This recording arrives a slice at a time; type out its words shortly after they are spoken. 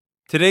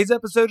Today's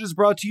episode is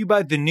brought to you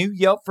by the new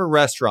Yelp for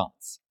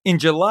Restaurants. In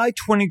July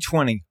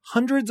 2020,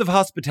 hundreds of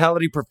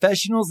hospitality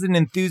professionals and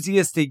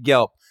enthusiasts at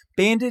Yelp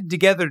banded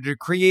together to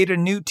create a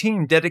new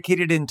team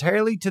dedicated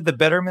entirely to the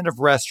betterment of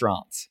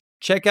restaurants.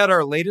 Check out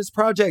our latest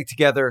project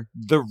together,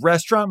 the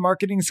Restaurant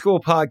Marketing School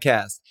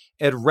podcast,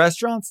 at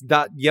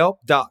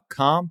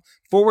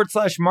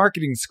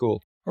restaurants.yelp.com/marketing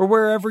school or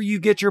wherever you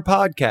get your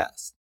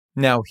podcasts.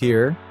 Now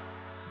here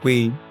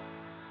we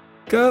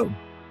go.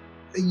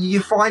 You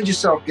find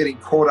yourself getting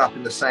caught up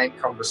in the same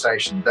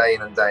conversation day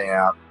in and day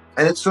out,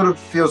 and it sort of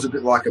feels a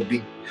bit like a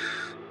big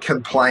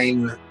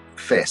complain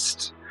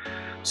fest.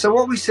 So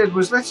what we said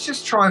was, let's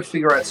just try and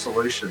figure out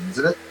solutions.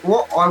 And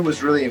what I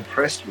was really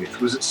impressed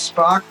with was it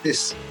sparked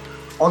this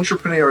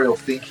entrepreneurial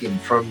thinking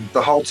from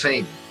the whole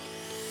team.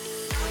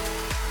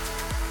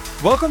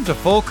 Welcome to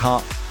Full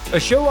Comp,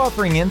 a show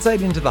offering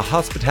insight into the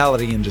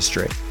hospitality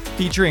industry,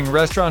 featuring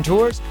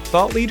restaurateurs,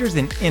 thought leaders,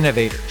 and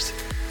innovators.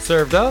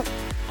 Served up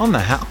on the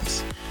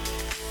house.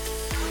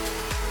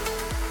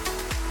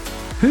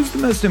 Who's the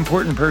most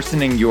important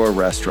person in your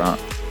restaurant?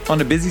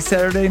 On a busy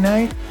Saturday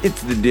night,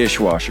 it's the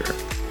dishwasher.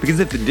 Because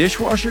if the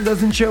dishwasher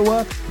doesn't show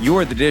up,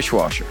 you're the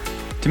dishwasher.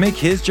 To make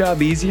his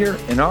job easier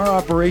and our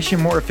operation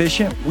more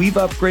efficient, we've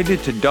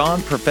upgraded to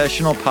Dawn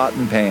Professional Pot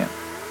and Pan.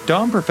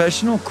 Dawn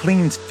Professional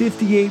cleans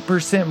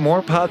 58%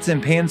 more pots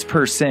and pans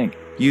per sink,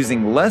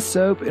 using less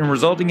soap and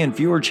resulting in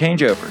fewer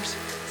changeovers.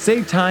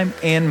 Save time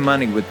and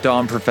money with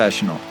Dawn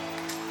Professional.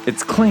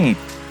 It's clean,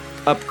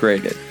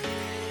 upgraded.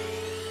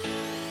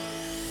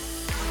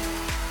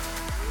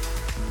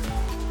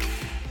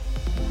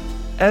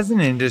 As an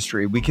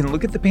industry, we can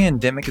look at the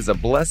pandemic as a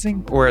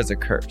blessing or as a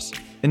curse.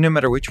 And no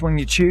matter which one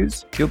you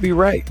choose, you'll be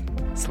right.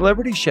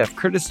 Celebrity chef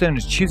Curtis Stone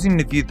is choosing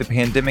to view the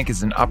pandemic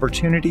as an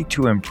opportunity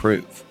to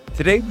improve.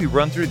 Today, we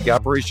run through the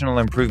operational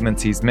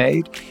improvements he's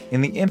made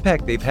and the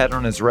impact they've had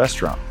on his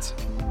restaurants.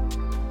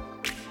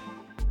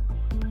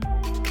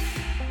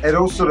 It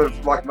all sort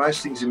of, like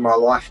most things in my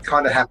life,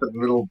 kind of happened a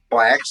little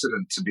by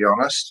accident, to be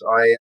honest.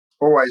 I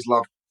always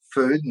loved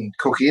food and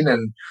cooking,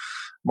 and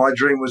my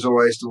dream was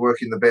always to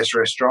work in the best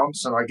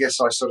restaurants, and I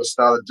guess I sort of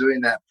started doing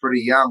that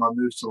pretty young. I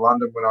moved to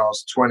London when I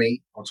was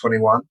 20 or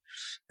 21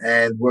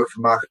 and worked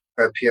for Marco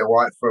Pierre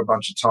White for a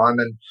bunch of time,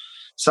 and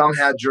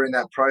somehow during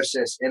that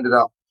process ended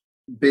up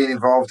being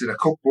involved in a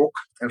cookbook,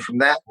 and from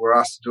that we're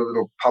asked to do a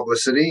little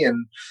publicity,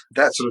 and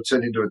that sort of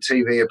turned into a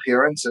TV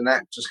appearance, and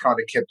that just kind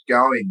of kept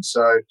going.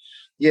 So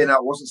yeah, no,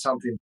 it wasn't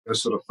something I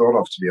sort of thought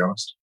of, to be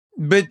honest.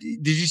 But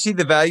did you see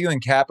the value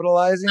in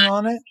capitalizing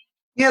on it?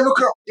 Yeah,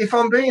 look, if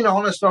I'm being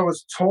honest, I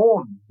was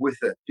torn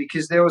with it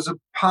because there was a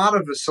part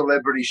of a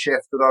celebrity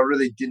chef that I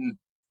really didn't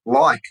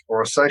like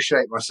or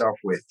associate myself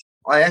with.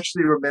 I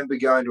actually remember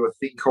going to a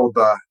thing called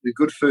the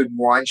Good Food and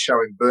Wine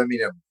Show in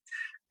Birmingham,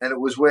 and it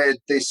was where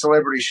these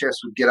celebrity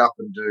chefs would get up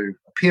and do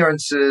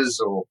appearances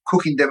or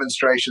cooking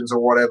demonstrations or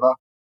whatever.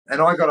 And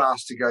I got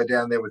asked to go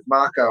down there with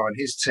Marco and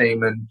his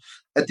team. And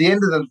at the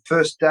end of the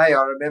first day,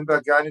 I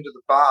remember going into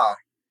the bar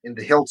in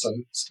the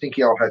Hilton,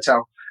 stinky old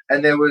hotel,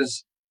 and there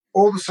was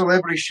all the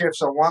celebrity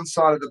chefs on one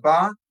side of the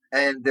bar,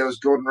 and there was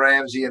Gordon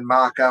Ramsay and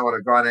Marco and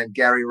a guy named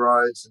Gary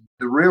Rhodes, and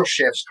the real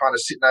chefs kind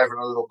of sitting over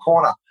in a little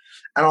corner.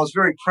 And I was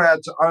very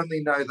proud to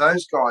only know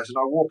those guys. And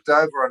I walked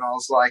over and I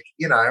was like,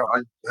 I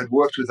had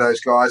worked with those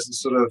guys, and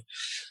sort of,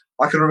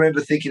 I can remember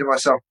thinking to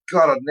myself,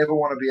 God, I'd never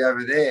want to be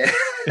over there.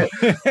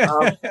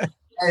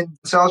 And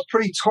so I was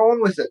pretty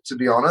torn with it, to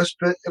be honest.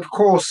 But of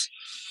course,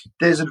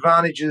 there's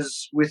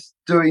advantages with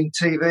doing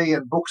TV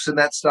and books and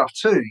that stuff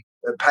too.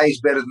 It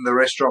pays better than the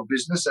restaurant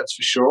business, that's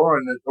for sure.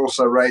 And it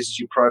also raises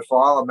your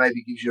profile and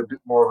maybe gives you a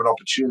bit more of an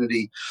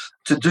opportunity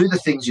to do the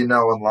things you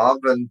know and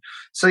love. And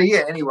so,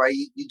 yeah, anyway,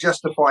 you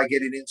justify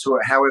getting into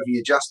it however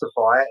you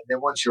justify it. And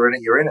then once you're in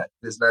it, you're in it.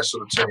 There's no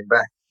sort of turning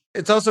back.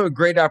 It's also a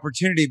great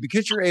opportunity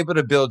because you're able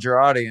to build your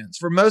audience.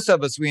 For most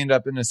of us, we end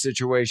up in a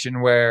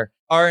situation where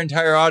our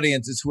entire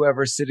audience is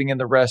whoever's sitting in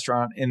the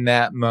restaurant in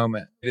that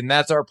moment. And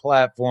that's our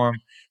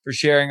platform for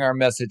sharing our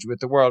message with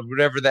the world,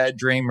 whatever that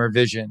dream or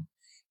vision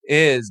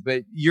is.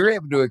 But you're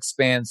able to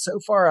expand so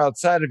far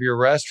outside of your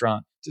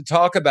restaurant to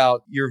talk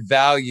about your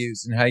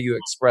values and how you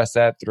express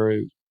that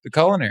through the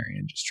culinary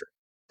industry.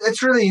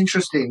 It's really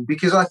interesting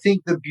because I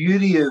think the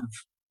beauty of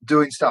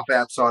doing stuff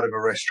outside of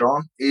a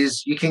restaurant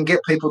is you can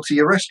get people to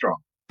your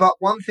restaurant. But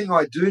one thing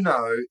I do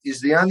know is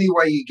the only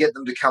way you get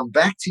them to come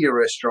back to your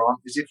restaurant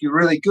is if you're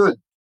really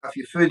good. If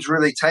your food's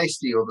really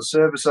tasty or the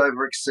service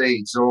over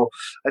exceeds or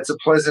it's a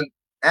pleasant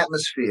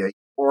atmosphere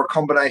or a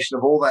combination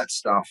of all that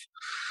stuff.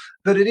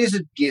 But it is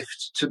a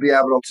gift to be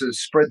able to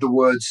spread the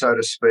word, so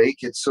to speak.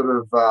 It's sort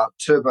of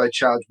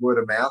turbocharged word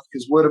of mouth,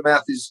 because word of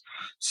mouth is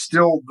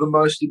still the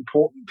most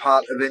important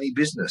part of any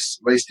business,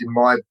 at least in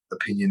my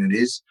opinion it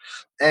is.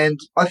 And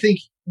I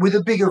think with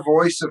a bigger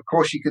voice, of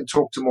course, you can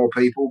talk to more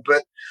people,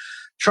 but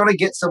trying to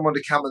get someone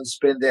to come and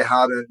spend their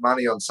hard-earned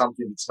money on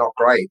something that's not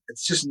great,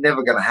 it's just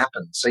never going to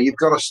happen. So you've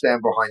got to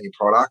stand behind your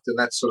product, and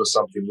that's sort of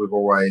something we've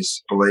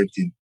always believed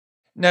in.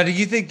 Now, do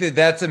you think that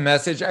that's a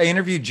message? I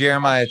interviewed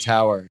Jeremiah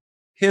Tower.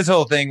 His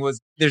whole thing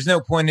was there's no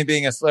point in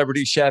being a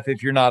celebrity chef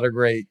if you're not a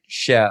great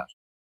chef.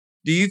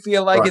 Do you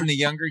feel like Right. in the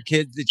younger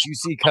kids that you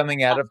see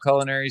coming out of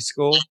culinary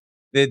school,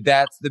 that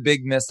that's the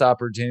big missed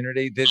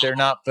opportunity, that they're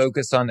not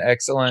focused on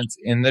excellence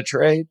in the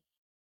trade?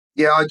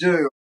 Yeah, I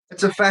do.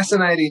 It's a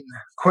fascinating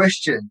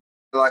question.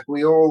 Like,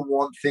 we all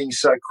want things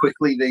so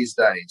quickly these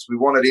days. We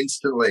want it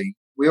instantly.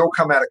 We all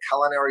come out of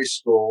culinary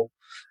school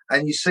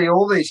and you see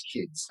all these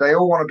kids, they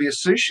all want to be a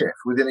sous chef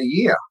within a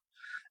year.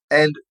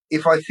 And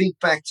if I think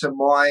back to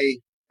my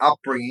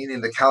upbringing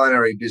in the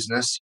culinary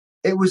business,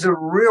 it was a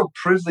real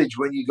privilege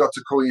when you got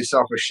to call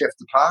yourself a chef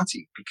de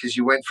partie, because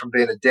you went from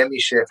being a demi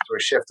chef to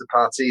a chef de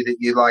partie that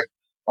you're like,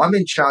 I'm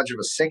in charge of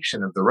a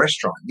section of the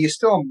restaurant. You're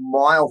still a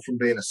mile from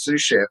being a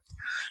sous chef,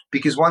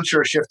 because once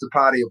you're a chef de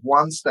partie of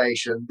one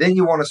station, then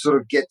you want to sort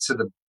of get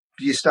to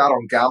you start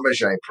on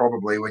garde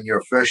probably when you're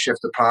a first chef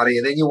de partie,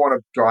 and then you want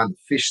to go on the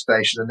fish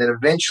station, and then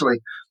eventually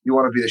you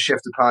want to be the chef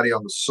de partie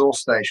on the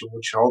sauce station,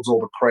 which holds all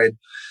the cred.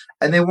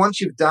 And then once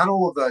you've done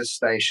all of those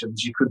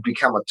stations, you could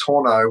become a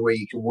tourneau where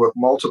you can work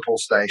multiple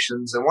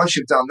stations. And once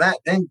you've done that,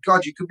 then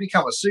God, you could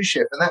become a sous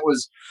chef. And that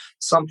was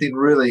something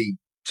really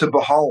to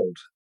behold.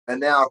 And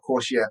now, of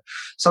course, yeah,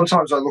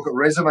 sometimes I look at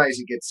resumes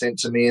that get sent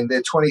to me and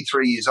they're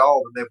 23 years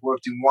old and they've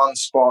worked in one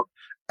spot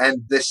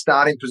and their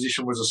starting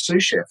position was a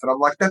sous chef. And I'm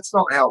like, that's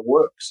not how it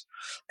works.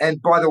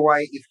 And by the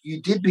way, if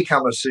you did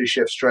become a sous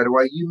chef straight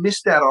away, you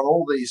missed out on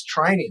all these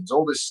trainings,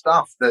 all this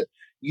stuff that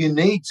you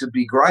need to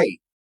be great.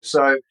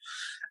 So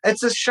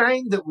it's a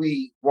shame that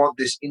we want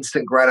this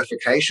instant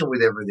gratification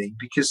with everything,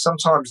 because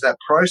sometimes that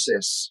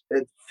process,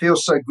 it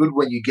feels so good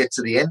when you get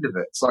to the end of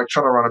it. It's like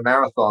trying to run a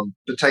marathon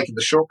but taking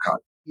the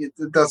shortcut. It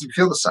doesn't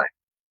feel the same.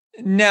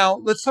 Now,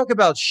 let's talk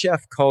about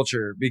chef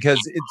culture, because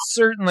it's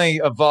certainly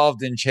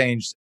evolved and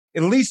changed,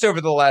 at least over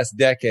the last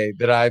decade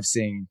that I've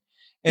seen,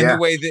 in the Yeah.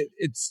 way that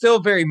it's still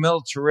very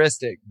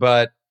militaristic,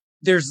 but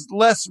there's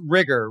less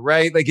rigor,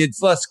 right? Like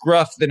it's less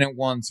gruff than it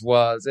once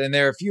was, and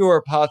there are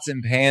fewer pots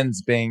and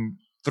pans being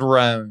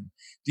thrown.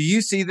 Do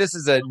you see this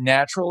as a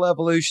natural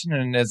evolution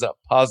and as a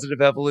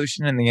positive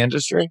evolution in the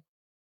industry?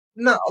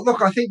 No,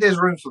 look, I think there's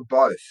room for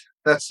both.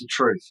 That's the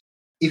truth.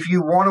 If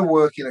you want to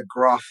work in a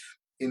gruff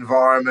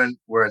environment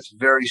where it's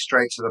very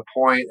straight to the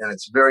point and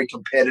it's very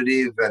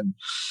competitive, and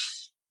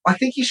I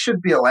think you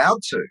should be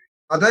allowed to.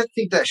 I don't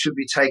think that should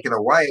be taken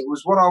away. It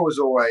was what I was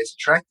always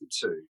attracted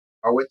to.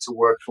 I went to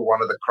work for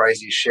one of the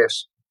craziest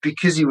chefs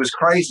because he was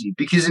crazy,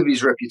 because of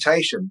his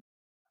reputation.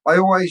 I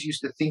always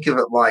used to think of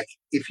it like,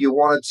 if you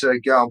wanted to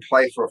go and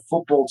play for a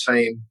football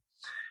team,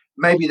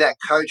 maybe that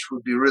coach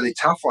would be really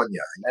tough on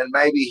you, and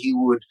maybe he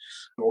would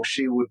or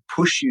she would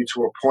push you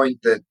to a point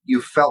that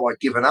you felt like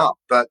giving up,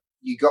 but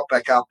you got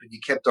back up and you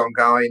kept on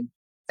going.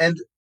 And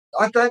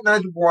I don't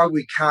know why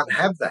we can't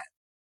have that.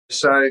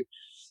 So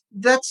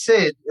that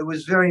said, it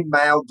was very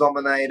male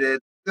dominated.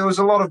 There was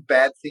a lot of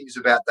bad things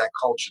about that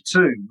culture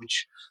too,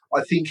 which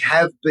I think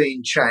have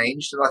been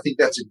changed. And I think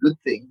that's a good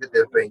thing that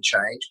they've been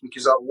changed,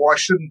 because why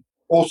shouldn't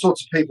all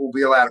sorts of people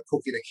be allowed to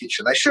cook in a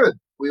kitchen? They should.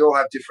 We all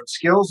have different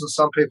skills, and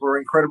some people are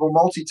incredible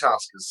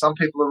multitaskers. Some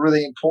people are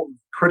really important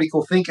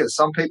critical thinkers.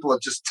 Some people are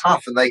just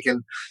tough and they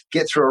can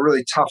get through a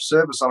really tough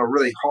service on a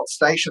really hot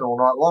station all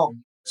night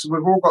long. So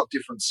we've all got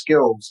different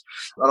skills,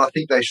 and I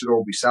think they should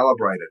all be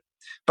celebrated.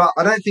 But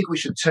I don't think we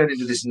should turn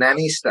into this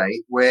nanny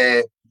state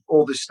where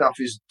all this stuff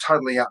is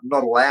totally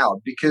not allowed,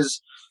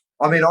 because,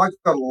 I mean, I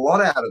got a lot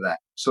out of that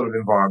sort of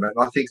environment,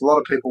 and I think a lot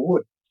of people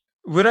would.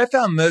 What I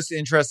found most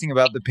interesting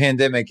about the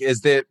pandemic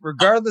is that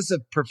regardless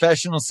of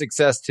professional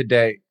success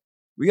today,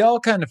 we all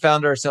kind of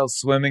found ourselves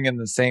swimming in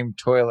the same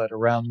toilet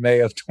around May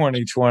of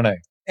 2020.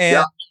 Yeah.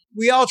 And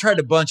we all tried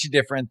a bunch of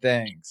different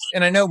things.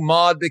 And I know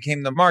Maud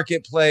became the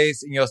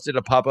marketplace, and you also did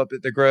a pop up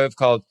at the Grove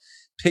called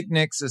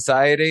Picnic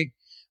Society.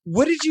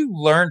 What did you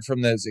learn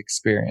from those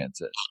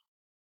experiences?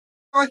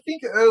 I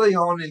think early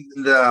on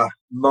in the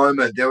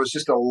moment, there was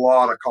just a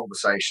lot of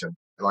conversation.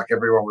 Like,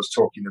 everyone was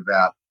talking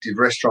about, did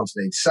restaurants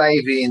need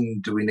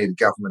saving? Do we need a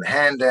government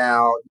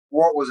handout?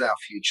 What was our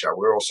future?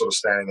 We're all sort of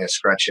standing there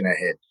scratching our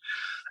head.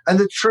 And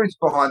the truth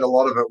behind a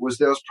lot of it was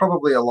there was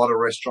probably a lot of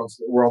restaurants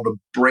that were on the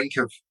brink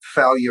of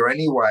failure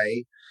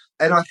anyway.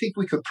 And I think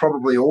we could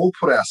probably all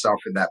put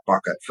ourselves in that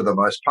bucket for the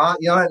most part.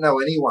 I don't know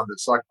anyone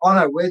that's like, oh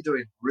no, we're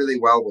doing really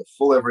well. We're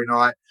full every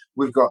night.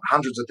 We've got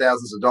hundreds of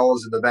thousands of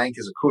dollars in the bank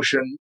as a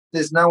cushion.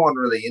 There's no one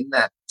really in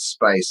that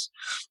space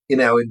in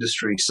our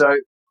industry. So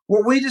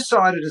what we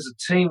decided as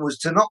a team was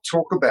to not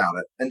talk about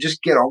it and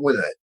just get on with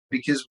it,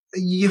 because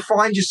you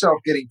find yourself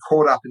getting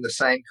caught up in the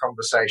same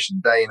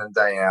conversation day in and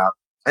day out.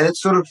 And it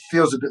sort of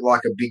feels a bit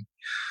like a big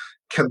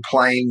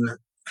complain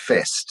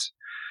fest.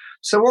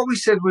 So what we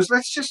said was,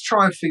 let's just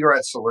try and figure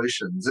out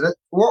solutions. And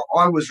what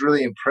I was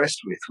really impressed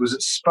with was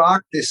it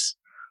sparked this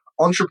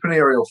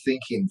entrepreneurial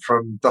thinking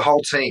from the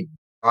whole team.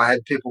 I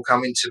had people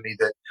coming to me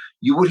that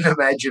you wouldn't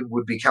imagine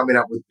would be coming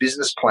up with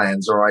business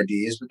plans or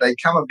ideas, but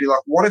they'd come and be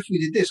like, what if we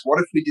did this? What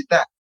if we did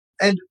that?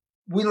 And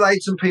we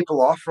laid some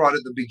people off right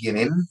at the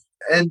beginning,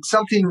 and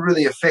something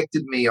really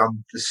affected me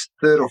on this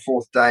third or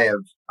fourth day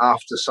of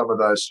after some of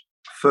those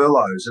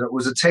furloughs. And it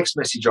was a text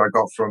message I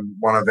got from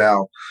one of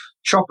our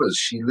choppers.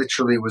 She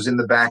literally was in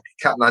the back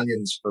cutting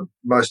onions for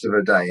most of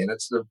her day. And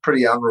it's a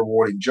pretty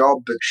unrewarding job,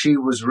 but she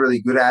was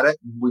really good at it.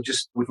 We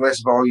just, with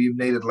less volume,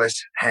 needed less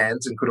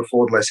hands and could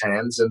afford less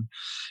hands. And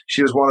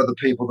she was one of the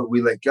people that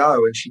we let go.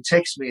 And she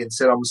texted me and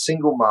said, I'm a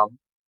single mum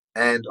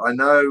and I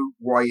know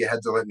why you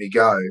had to let me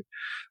go,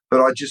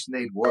 but I just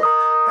need work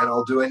and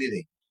I'll do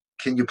anything.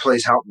 Can you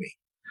please help me?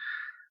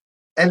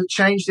 And it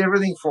changed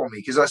everything for me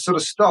because I sort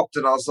of stopped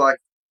and I was like,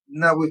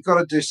 no, we've got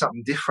to do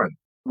something different.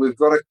 We've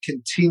got to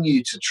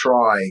continue to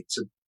try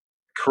to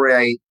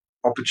create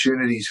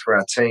opportunities for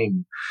our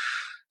team.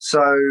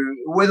 So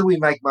whether we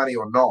make money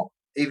or not,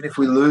 even if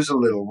we lose a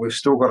little, we've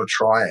still got to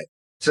try it.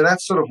 So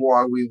that's sort of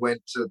why we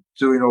went to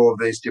doing all of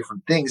these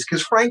different things,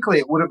 because frankly,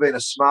 it would have been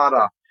a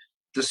smarter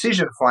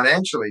decision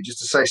financially just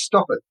to say,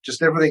 stop it,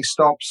 just everything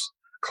stops,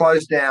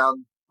 close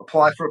down,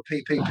 apply for a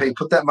PPP,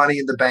 put that money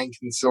in the bank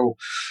until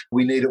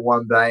we need it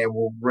one day and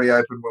we'll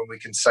reopen when we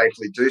can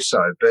safely do so.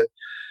 But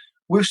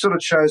we've sort of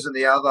chosen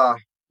the other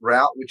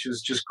route, which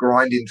is just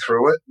grinding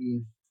through it.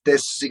 And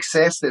there's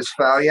success, there's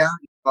failure.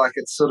 Like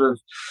it's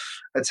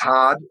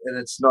hard and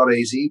it's not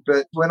easy,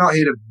 but we're not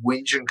here to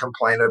whinge and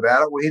complain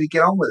about it. We're here to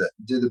get on with it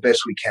and do the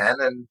best we can.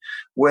 And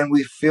when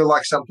we feel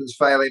like something's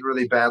failing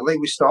really badly,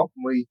 we stop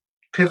and we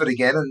pivot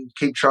again and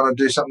keep trying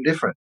to do something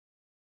different.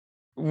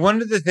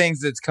 One of the things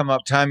that's come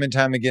up time and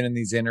time again in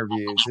these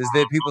interviews is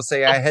that people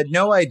say, I had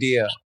no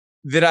idea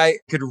that I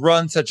could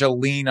run such a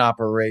lean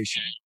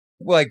operation.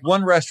 Like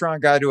one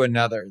restaurant guy to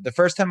another. The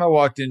first time I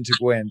walked into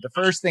Gwen, the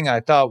first thing I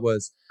thought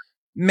was,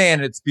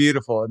 man, it's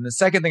beautiful. And the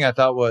second thing I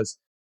thought was,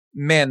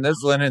 man,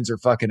 those linens are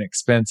fucking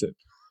expensive.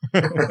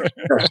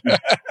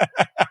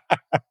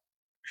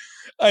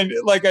 I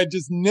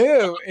just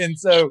knew. And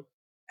so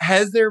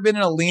has there been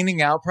a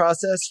leaning out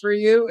process for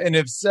you? And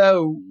if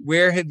so,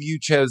 where have you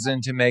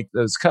chosen to make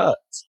those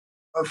cuts?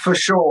 For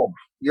sure.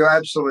 You're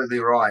absolutely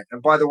right.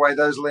 And by the way,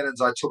 those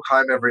linens I took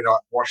home every night,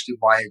 washed in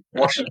my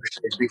washing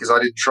machine because I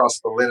didn't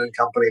trust the linen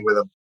company with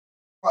them.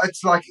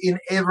 It's like in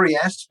every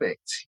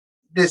aspect.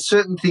 There's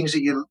certain things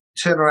that you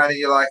turn around and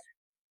you're like,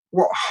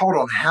 well, hold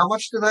on, how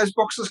much do those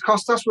boxes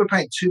cost us? We're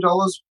paying $2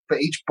 for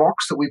each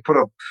box that we put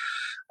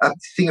a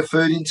thing of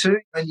food into.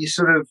 And you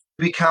sort of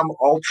become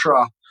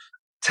ultra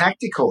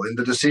tactical in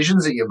the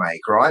decisions that you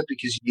make, right?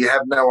 Because you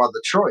have no other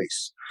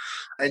choice.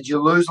 And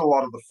you lose a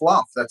lot of the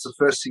fluff. That's the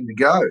first thing to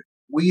go.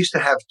 We used to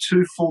have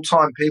 2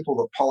 full-time people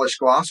that polish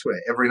glassware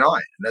every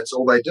night. And that's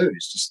all they do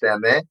is just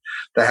stand there.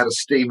 They had a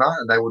steamer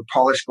and they would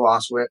polish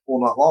glassware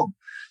all night long.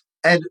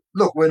 And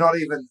look, we're not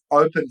even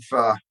open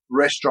for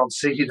restaurant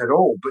seating at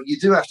all, but you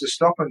do have to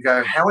stop and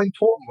go, how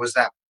important was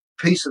that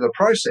piece of the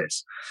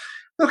process?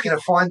 Look, in a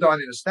fine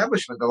dining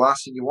establishment, the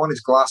last thing you want is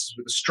glasses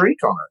with a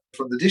streak on it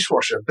from the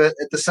dishwasher. But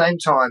at the same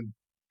time,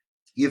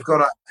 you've got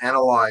to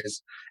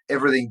analyze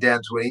everything down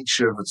to an inch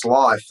of its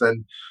life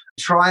and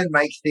try and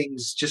make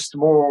things just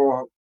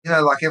more,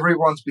 like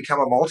everyone's become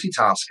a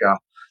multitasker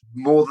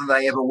more than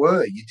they ever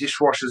were. Your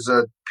dishwashers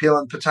are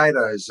peeling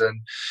potatoes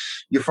and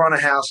your front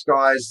of house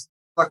guys,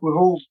 like we've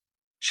all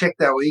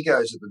checked our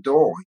egos at the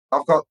door.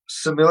 I've got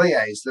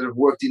sommeliers that have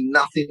worked in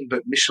nothing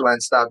but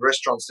Michelin-starred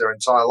restaurants their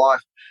entire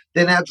life.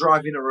 They're now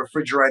driving a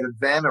refrigerated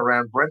van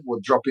around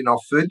Brentwood, dropping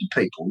off food to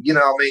people.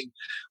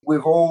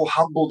 We've all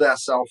humbled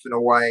ourselves in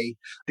a way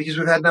because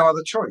we've had no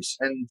other choice.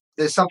 And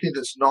there's something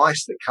that's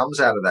nice that comes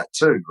out of that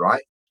too,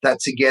 right? That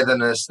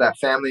togetherness, that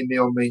family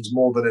meal means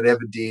more than it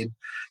ever did.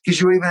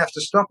 Because you even have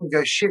to stop and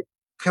go, shit,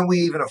 can we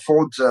even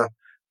afford to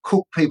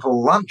cook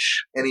people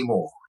lunch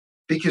anymore?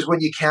 Because when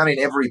you're counting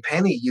every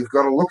penny, you've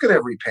got to look at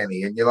every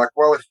penny. And you're like,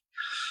 well, if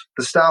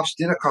the staff's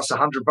dinner costs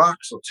 $100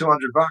 or $200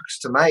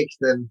 to make,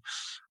 then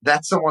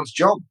that's someone's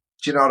job.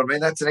 Do you know what I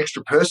mean? That's an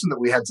extra person that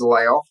we had to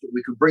lay off that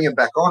we could bring them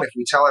back on if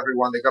we tell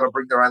everyone they've got to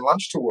bring their own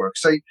lunch to work.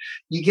 So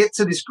you get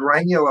to this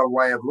granular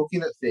way of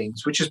looking at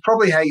things, which is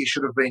probably how you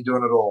should have been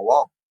doing it all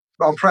along.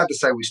 I'm proud to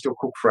say we still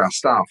cook for our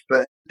staff,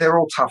 but they're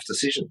all tough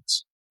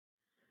decisions.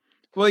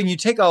 Well, and you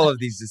take all of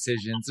these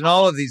decisions and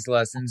all of these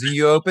lessons and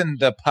you open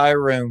the Pie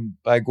Room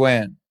by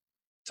Gwen.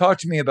 Talk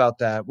to me about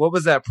that. What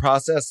was that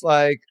process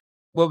like?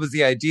 What was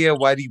the idea?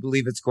 Why do you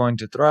believe it's going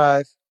to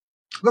thrive?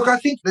 Look, I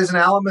think there's an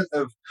element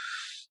of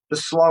the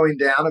slowing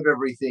down of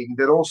everything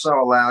that also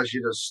allows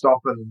you to stop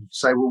and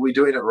say, well, we're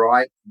doing it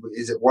right.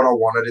 Is it what I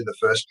wanted in the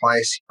first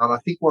place? And I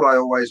think what I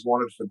always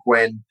wanted for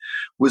Gwen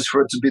was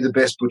for it to be the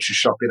best butcher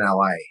shop in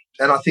LA.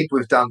 And I think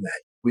we've done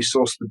that. We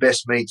source the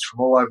best meats from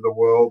all over the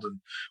world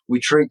and we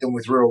treat them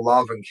with real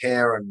love and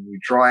care and we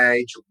dry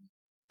age.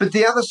 But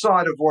the other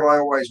side of what I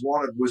always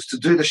wanted was to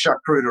do the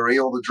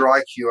charcuterie, all the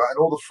dry cure and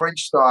all the French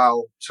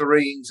style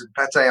terrines and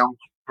pâté en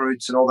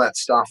croûtes and all that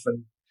stuff.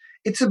 And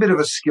it's a bit of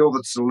a skill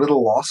that's a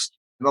little lost.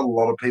 Not a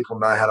lot of people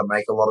know how to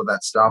make a lot of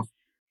that stuff.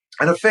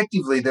 And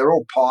effectively, they're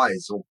all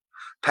pies or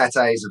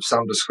pâtés of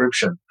some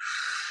description.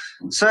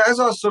 So as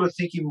I was sort of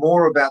thinking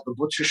more about the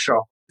butcher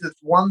shop, the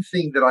one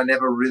thing that I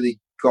never really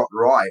got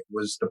right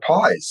was the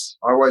pies.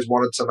 I always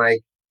wanted to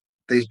make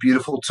these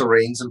beautiful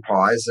terrines and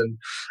pies. And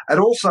it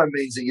also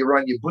means that you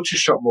run your butcher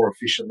shop more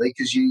efficiently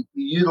because you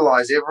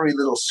utilize every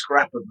little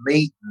scrap of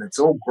meat and it's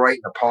all great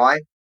in a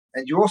pie.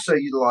 And you also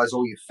utilize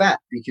all your fat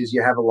because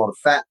you have a lot of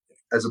fat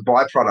as a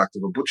byproduct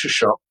of a butcher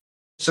shop.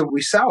 So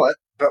we sell it,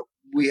 but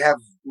we have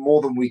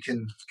more than we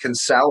can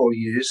sell or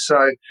use.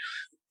 So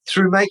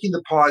through making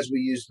the pies, we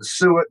use the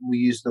suet and we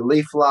use the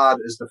leaf lard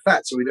as the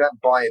fat. So we don't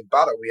buy in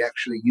butter. We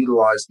actually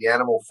utilize the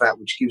animal fat,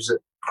 which gives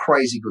it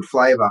crazy good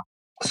flavor.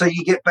 So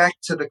you get back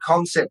to the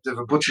concept of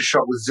a butcher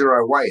shop with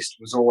zero waste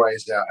was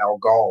always our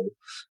goal.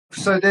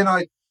 So then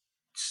I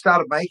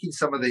started making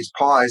some of these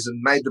pies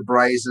and made the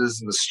braises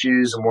and the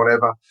stews and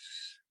whatever.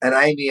 And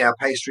Amy, our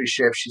pastry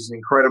chef, she's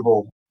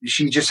incredible.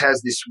 She just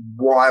has this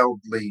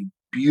wildly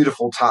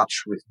beautiful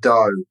touch with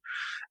dough.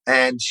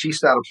 And she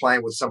started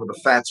playing with some of the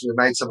fats. We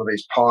made some of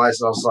these pies.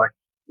 And I was like,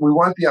 we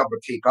won't be able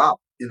to keep up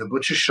in the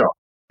butcher shop.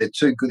 They're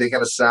too good. They're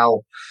going to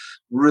sell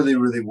really,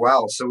 really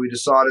well. So we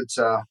decided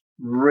to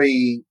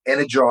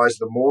re-energize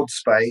the Maud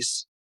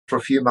space for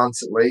a few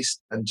months at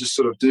least and just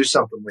sort of do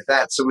something with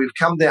that. So we've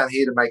come down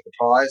here to make the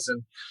pies,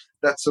 and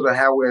that's sort of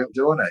how we're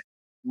doing it.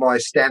 My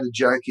standard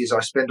joke is I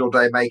spend all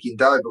day making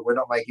dough, but we're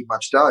not making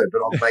much dough,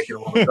 but I'm making a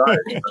lot of dough.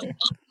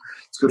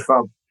 It's good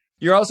fun.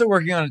 You're also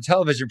working on a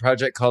television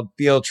project called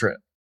Field Trip.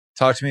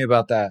 Talk to me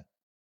about that.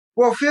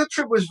 Well, Field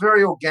Trip was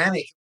very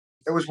organic.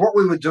 It was what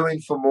we were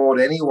doing for Maud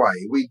anyway.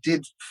 We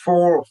did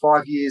 4 or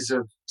 5 years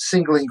of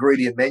single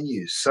ingredient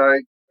menus. So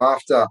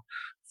after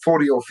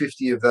 40 or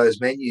 50 of those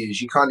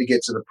menus, you kind of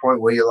get to the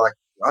point where you're like,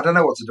 I don't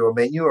know what to do a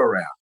menu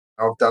around.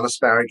 I've done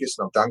asparagus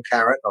and I've done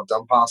carrot and I've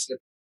done parsnip.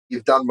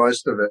 You've done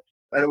most of it.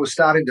 And it was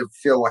starting to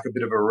feel like a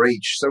bit of a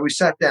reach. So we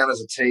sat down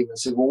as a team and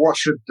said, well, what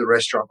should the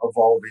restaurant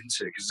evolve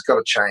into? Because it's got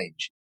to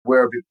change.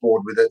 We're a bit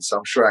bored with it, so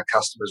I'm sure our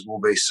customers will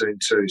be soon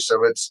too. So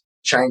let's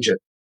change it.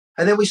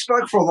 And then we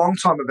spoke for a long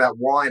time about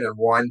wine and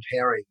wine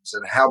pairings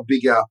and how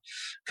big a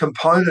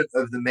component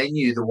of the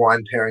menu the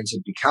wine pairings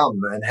had become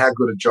and how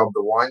good a job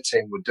the wine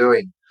team were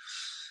doing.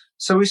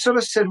 So we sort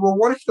of said, well,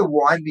 what if the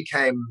wine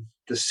became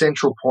the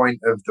central point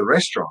of the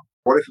restaurant?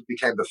 What if it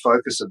became the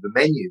focus of the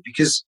menu?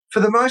 Because for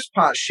the most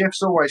part,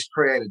 chefs always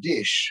create a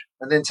dish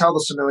and then tell the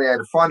sommelier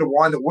to find a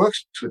wine that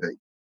works with it.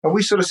 And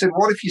we sort of said,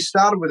 what if you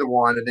started with a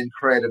wine and then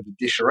created a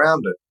dish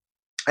around it?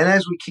 And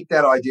as we kicked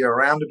that idea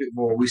around a bit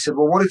more, we said,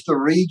 well, what if the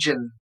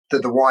region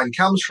that the wine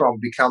comes from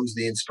becomes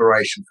the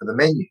inspiration for the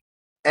menu?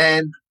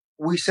 And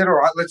we said, all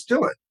right, let's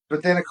do it.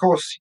 But then, of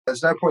course,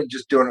 there's no point in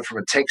just doing it from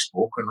a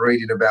textbook and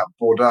reading about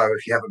Bordeaux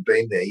if you haven't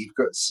been there. You've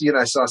got,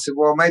 so I said,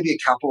 well, maybe a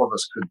couple of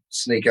us could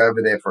sneak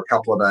over there for a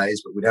couple of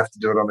days, but we'd have to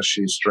do it on a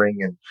shoestring.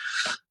 And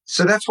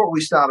so that's what we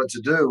started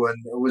to do. And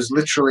it was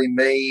literally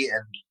me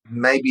and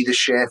maybe the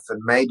chef and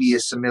maybe a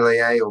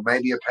sommelier or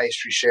maybe a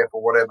pastry chef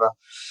or whatever.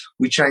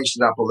 We changed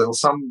it up a little.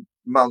 Some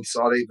months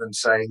I'd even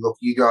say, look,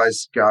 you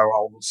guys go,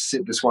 I'll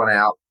sit this one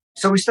out.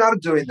 So we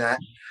started doing that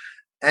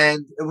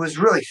and it was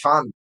really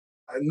fun.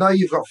 I know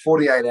you've got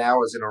 48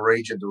 hours in a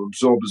region to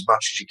absorb as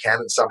much as you can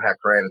and somehow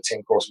create a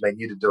 10-course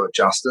menu to do it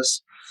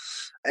justice.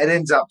 It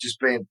ends up just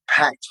being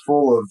packed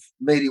full of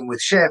meeting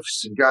with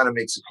chefs and going to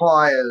meet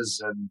suppliers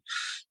and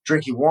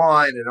drinking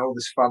wine and all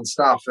this fun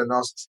stuff. And I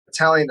was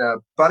telling a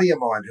buddy of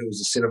mine who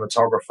was a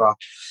cinematographer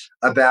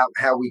about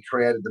how we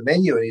created the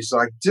menu. And he's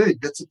like,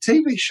 dude, that's a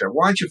TV show.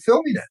 Why aren't you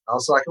filming it? I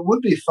was like, it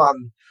would be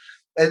fun.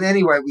 And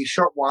anyway, we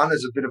shot one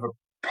as a bit of a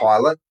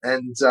pilot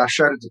and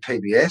showed it to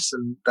PBS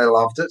and they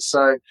loved it.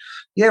 So,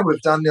 yeah,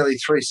 we've done nearly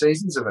 3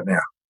 seasons of it now.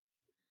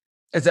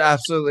 It's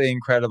absolutely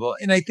incredible.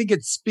 And I think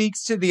it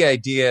speaks to the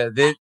idea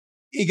that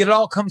it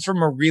all comes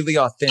from a really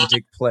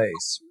authentic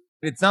place.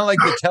 It's not like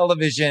the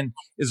television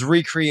is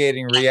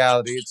recreating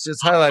reality. It's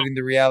just highlighting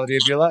the reality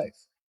of your life.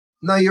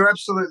 No, you're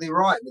absolutely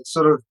right. It's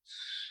sort of,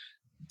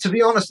 to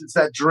be honest, it's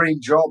that dream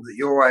job that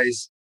you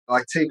always,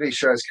 like TV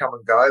shows come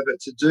and go, but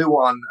to do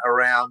one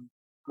around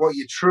what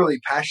you're truly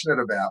passionate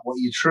about, what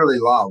you truly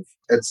love,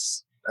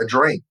 it's a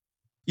dream.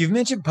 You've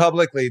mentioned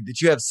publicly that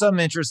you have some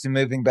interest in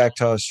moving back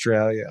to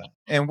Australia,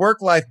 and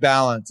work-life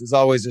balance is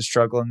always a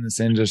struggle in this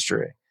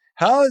industry.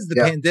 How has the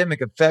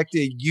pandemic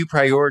affected you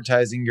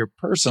prioritizing your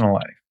personal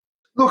life?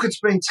 Look, it's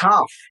been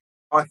tough.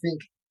 I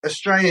think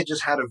Australia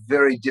just had a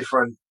very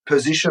different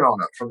position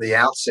on it from the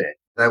outset.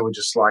 They were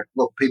just like,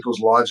 look, people's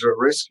lives are at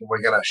risk and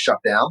we're going to shut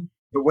down.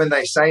 But when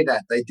they say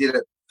that, they did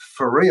it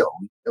for real.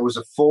 It was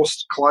a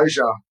forced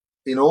closure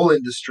in all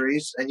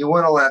industries and you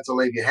weren't allowed to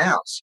leave your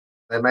house.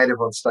 They made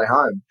everyone stay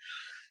home.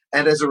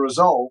 And as a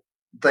result,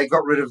 they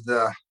got rid of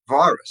the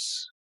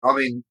virus. I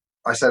mean,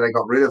 I say they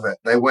got rid of it.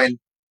 They went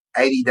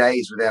 80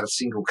 days without a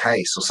single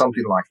case or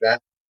something like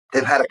that.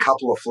 They've had a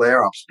couple of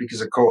flare-ups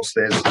because, of course,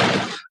 there's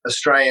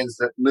Australians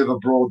that live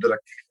abroad that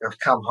have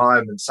come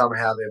home and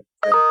somehow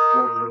they've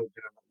brought a little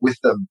bit of it with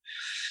them.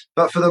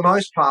 But for the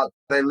most part,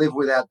 they live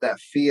without that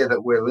fear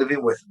that we're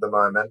living with at the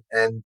moment.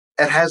 And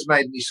it has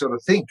made me sort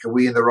of think, are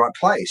we in the right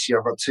place?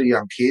 I've got 2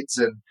 young kids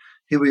and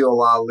here we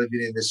all are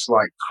living in this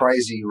like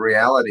crazy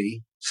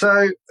reality.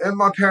 So, and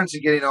my parents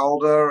are getting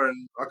older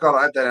and I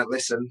hope they don't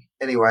listen.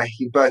 Anyway,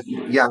 you're both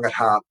young at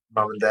heart,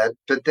 mum and dad.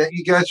 But then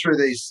you go through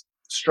these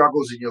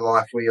struggles in your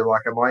life where you're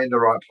like, am I in the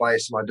right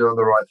place? Am I doing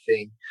the right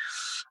thing?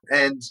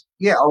 And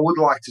yeah, I would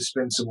like to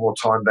spend some more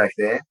time back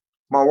there.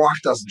 My wife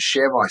doesn't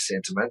share my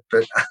sentiment,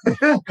 but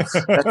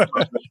that's one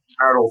of the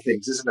marital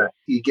things, isn't it?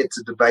 You get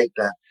to debate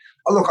that.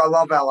 Oh, look, I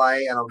love LA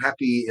and I'm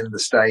happy in the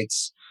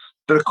States,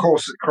 but of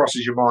course it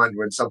crosses your mind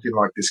when something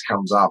like this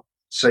comes up.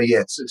 So, yeah,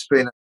 it's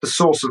been the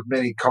source of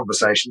many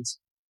conversations.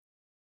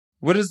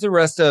 What does the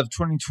rest of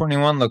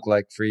 2021 look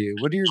like for you?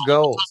 What are your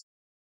goals?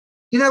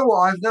 You know what?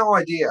 I have no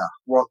idea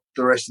what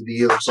the rest of the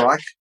year looks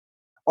like.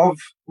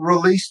 I've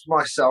released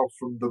myself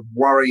from the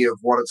worry of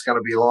what it's going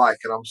to be like,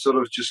 and I'm sort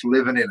of just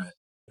living in it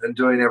and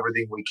doing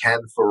everything we can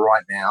for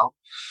right now.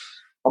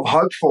 I'm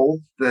hopeful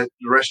that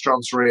the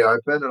restaurants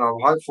reopen, and I'm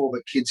hopeful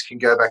that kids can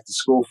go back to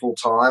school full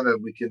time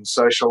and we can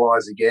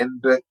socialize again.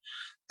 But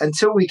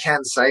until we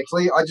can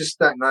safely, I just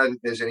don't know that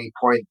there's any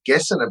point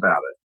guessing about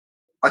it.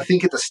 I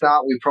think at the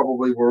start we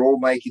probably were all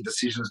making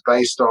decisions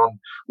based on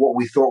what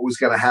we thought was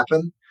going to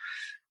happen.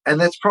 And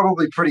that's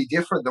probably pretty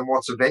different than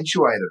what's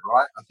eventuated,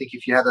 right? I think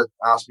if you had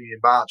asked me in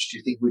March, do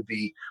you think we'd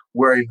be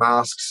wearing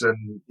masks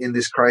and in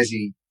this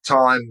crazy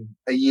time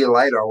a year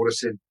later, I would have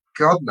said,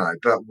 God, no.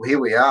 But here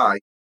we are.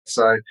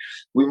 So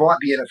we might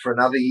be in it for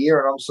another year,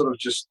 and I'm sort of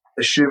just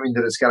assuming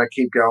that it's going to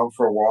keep going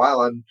for a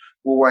while, and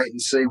we'll wait and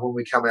see when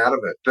we come out of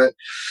it. But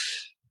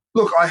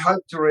look, I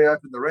hope to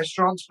reopen the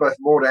restaurants, both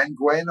Maud and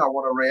Gwen. I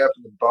want to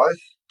reopen them both.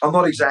 I'm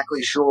not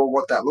exactly sure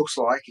what that looks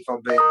like, if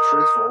I'm being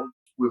truthful.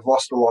 We've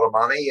lost a lot of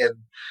money and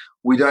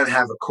we don't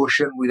have a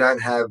cushion. We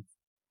don't have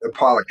a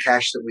pile of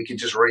cash that we can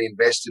just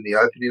reinvest in the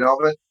opening of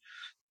it.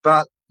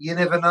 But you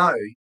never know.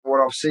 What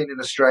I've seen in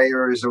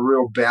Australia is a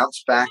real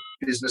bounce back.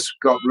 Business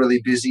got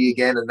really busy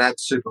again, and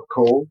that's super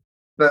cool.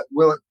 But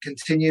will it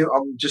continue?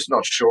 I'm just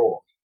not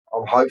sure.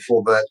 I'm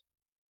hopeful that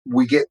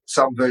we get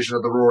some version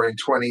of the Roaring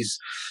 20s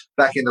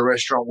back in the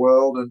restaurant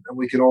world and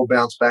we can all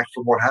bounce back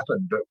from what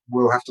happened. But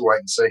we'll have to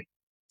wait and see.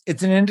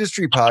 It's an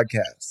industry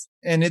podcast.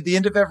 And at the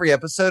end of every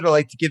episode, I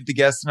like to give the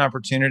guests an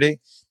opportunity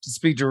to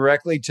speak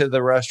directly to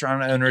the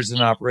restaurant owners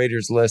and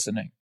operators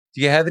listening.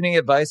 Do you have any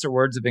advice or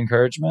words of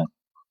encouragement?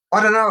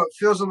 I don't know. It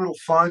feels a little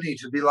phony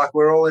to be like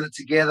we're all in it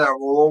together and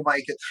we'll all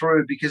make it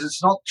through, because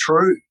it's not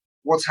true.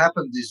 What's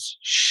happened is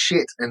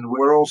shit and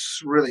we're all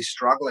really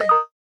struggling.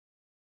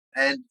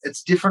 And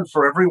it's different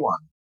for everyone.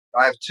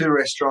 I have 2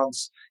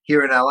 restaurants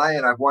here in LA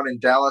and I have one in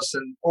Dallas,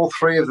 and all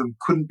 3 of them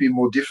couldn't be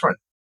more different.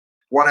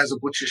 One has a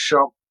butcher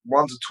shop.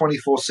 One's a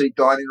 24-seat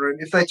dining room.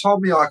 If they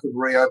told me I could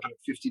reopen at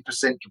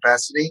 50%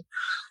 capacity,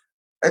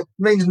 it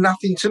means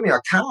nothing to me.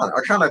 I can't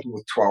open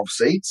with 12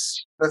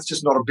 seats. That's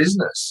just not a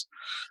business.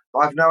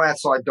 I have no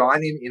outside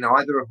dining in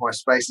either of my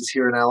spaces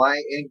here in LA.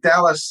 In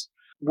Dallas,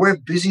 we're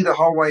busy the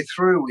whole way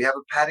through. We have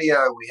a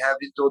patio. We have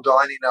indoor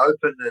dining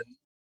open. And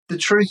the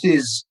truth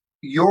is,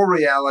 your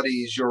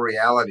reality is your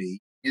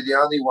reality. You're the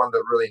only one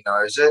that really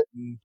knows it.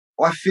 And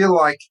I feel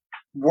like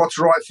what's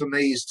right for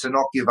me is to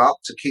not give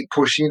up, to keep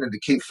pushing and to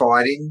keep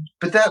fighting.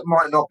 But that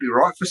might not be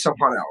right for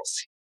someone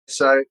else.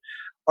 So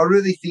I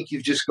really think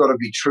you've just got to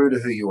be true to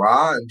who you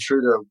are and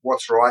true to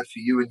what's right for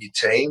you and your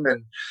team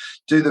and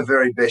do the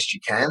very best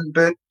you can.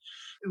 But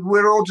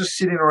we're all just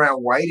sitting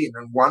around waiting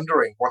and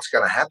wondering what's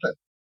going to happen.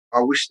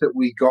 I wish that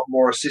we got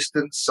more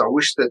assistance. I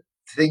wish that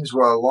things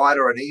were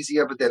lighter and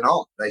easier, but they're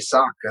not. They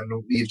suck.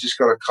 And you've just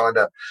got to kind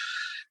of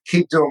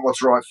keep doing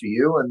what's right for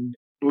you and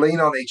lean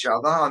on each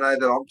other. I know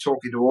that I'm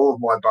talking to all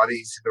of my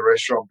buddies in the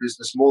restaurant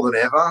business more than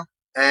ever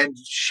and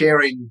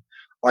sharing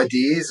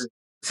ideas.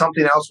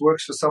 Something else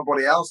works for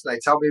somebody else and they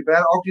tell me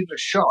about it, I'll give it a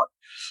shot.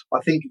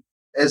 I think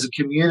as a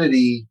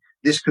community,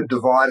 this could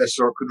divide us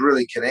or it could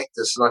really connect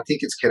us. And I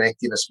think it's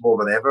connecting us more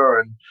than ever.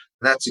 And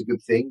that's a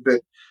good thing.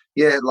 But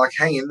yeah, like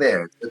hang in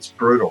there. It's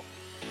brutal.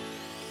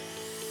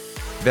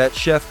 That's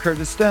Chef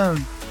Curtis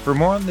Stone. For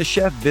more on the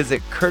chef,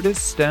 visit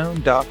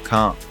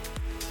curtisstone.com.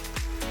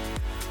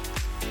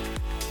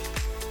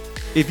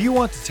 If you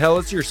want to tell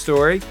us your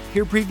story,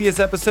 hear previous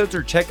episodes,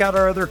 or check out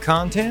our other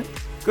content,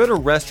 go to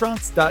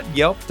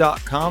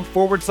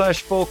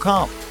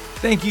restaurants.yelp.com/fullcomp.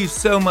 Thank you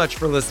so much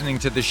for listening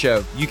to the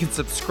show. You can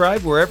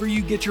subscribe wherever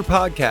you get your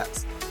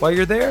podcasts. While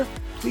you're there,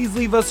 please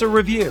leave us a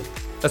review.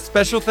 A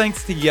special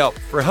thanks to Yelp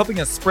for helping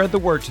us spread the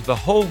word to the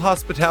whole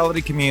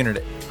hospitality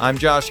community. I'm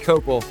Josh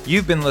Kopel.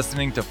 You've been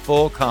listening to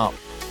Full Comp.